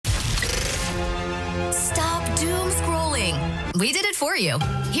We did it for you.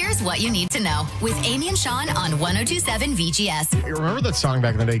 Here's what you need to know with Aimee and Shawn on 102.7 VGS. You remember that song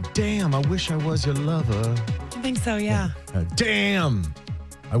back in the day? Damn, I wish I was your lover. I think so, yeah. Damn,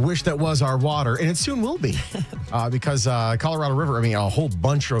 I wish that was our water. And it soon will be because Colorado River, a whole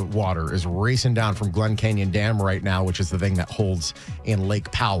bunch of water is racing down from Glen Canyon Dam right now, which is the thing that holds in Lake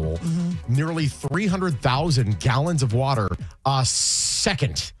Powell. Nearly 300,000 gallons of water a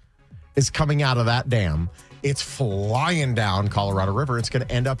second is coming out of that dam. It's flying down Colorado River. It's going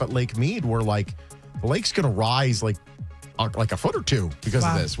to end up at Lake Mead, where the lake's going to rise like a foot or two because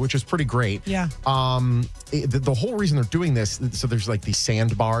of this, which is pretty great. Yeah. The whole reason they're doing this, so there's these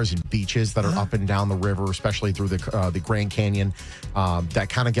sandbars and beaches that are up and down the river, especially through the Grand Canyon, that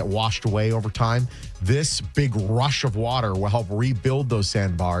kind of get washed away over time. This big rush of water will help rebuild those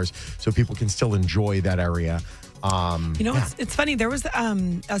sandbars so people can still enjoy that area. It's funny. There was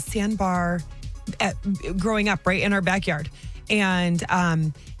a sandbar growing up right in our backyard, and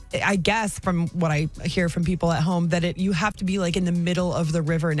I guess from what I hear from people at home that you have to be in the middle of the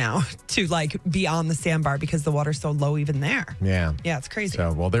river now to be on the sandbar because the water's so low even there. Yeah, it's crazy.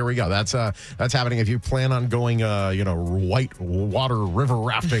 So well, there we go. That's happening if you plan on going white water river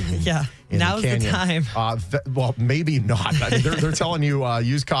rafting. Yeah, now's the time. Well, maybe not. They're telling you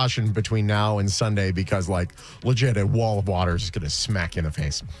use caution between now and Sunday because legit a wall of water is just going to smack you in the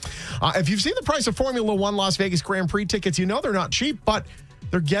face. If you've seen the price of Formula One Las Vegas Grand Prix tickets, you know they're not cheap, but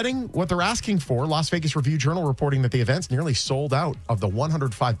they're getting what they're asking for. Las Vegas Review-Journal reporting that the event's nearly sold out of the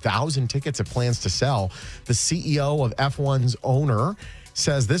 105,000 tickets it plans to sell. The CEO of F1's owner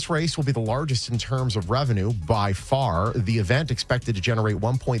says this race will be the largest in terms of revenue by far. The event expected to generate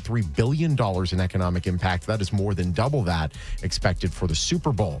 $1.3 billion in economic impact. That is more than double that expected for the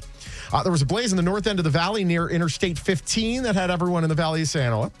Super Bowl. There was a blaze in the north end of the valley near Interstate 15 that had everyone in the valley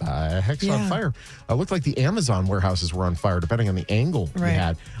saying, what the heck's on fire? It looked like the Amazon warehouses were on fire, depending on the angle you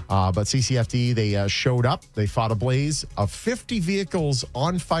had. But CCFD, they showed up. They fought a blaze of 50 vehicles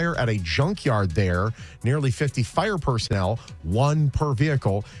on fire at a junkyard there. Nearly 50 fire personnel, one per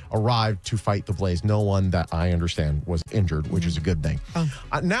vehicle, arrived to fight the blaze. No one that I understand was injured, which is a good thing.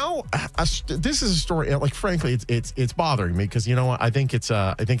 Now, this is a story. Frankly, it's bothering me because you know what? I think it's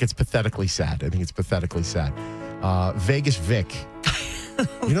pathetically sad. Vegas Vic.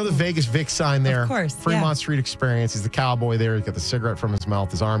 You know the Vegas Vic sign there? Of course. Fremont Street Experience. He's the cowboy there. He's got the cigarette from his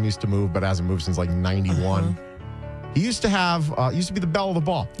mouth. His arm used to move, but hasn't moved since 91. He used to be the belle of the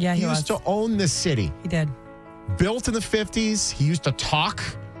ball. Yeah, he used to own this city. He did. Built in the 50s. He used to talk.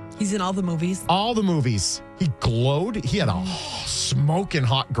 He's in all the movies. All the movies. He glowed. He had a smoking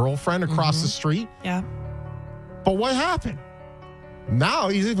hot girlfriend across the street. Yeah. But what happened? Now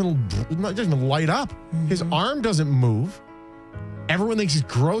he doesn't even light up. His arm doesn't move. Everyone thinks he's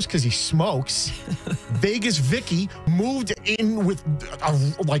gross because he smokes. Vegas Vicky moved in with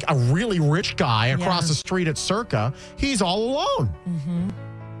a really rich guy across the street at Circa. He's all alone.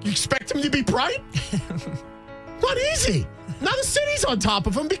 You expect him to be bright? Not easy. Now the city's on top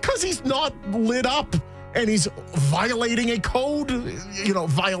of him because he's not lit up and he's violating a code,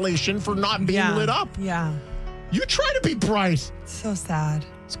 violation for not being lit up. Yeah. You try to be bright. So sad.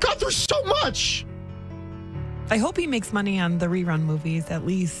 He's gone through so much. I hope he makes money on the rerun movies, at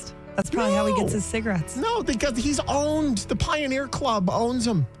least. That's probably how he gets his cigarettes. No, because he's owned. The Pioneer Club owns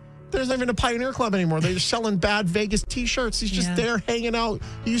him. There's not even a Pioneer Club anymore. They're just selling bad Vegas T-shirts. He's just there hanging out.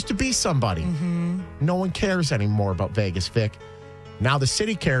 He used to be somebody. No one cares anymore about Vegas Vic. Now the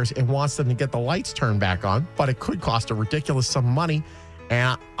city cares and wants them to get the lights turned back on, but it could cost a ridiculous sum of money.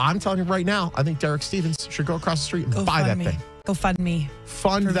 And I'm telling you right now, I think Derek Stevens should go across the street and buy that thing. Go fund me.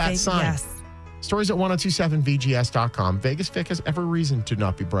 Fund that sign. Yes. Stories at 1027VGS.com. Vegas Vic has every reason to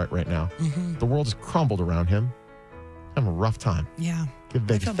not be bright right now. The world has crumbled around him. Having a rough time. Yeah. Give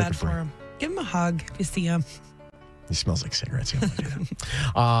Vegas I feel bad for him. Give him a hug if you see him. He smells like cigarettes. You don't want to do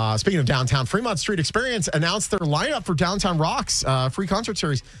that. Speaking of downtown, Fremont Street Experience announced their lineup for Downtown Rocks free concert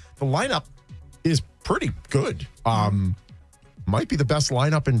series. The lineup is pretty good. Might be the best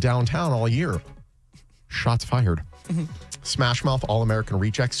lineup in downtown all year. Shots fired. Smash Mouth, All American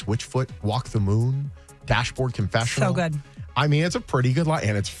Rejects, Switchfoot, Walk the Moon, Dashboard Confessional. So good. It's a pretty good line,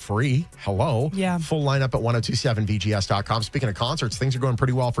 and it's free. Hello. Yeah. Full lineup at 1027VGS.com. Speaking of concerts, things are going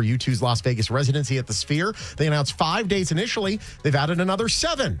pretty well for U2's Las Vegas residency at the Sphere. They announced 5 dates initially. They've added another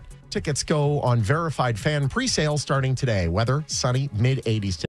 7. Tickets go on verified fan pre-sale starting today. Weather, sunny, mid-80s today.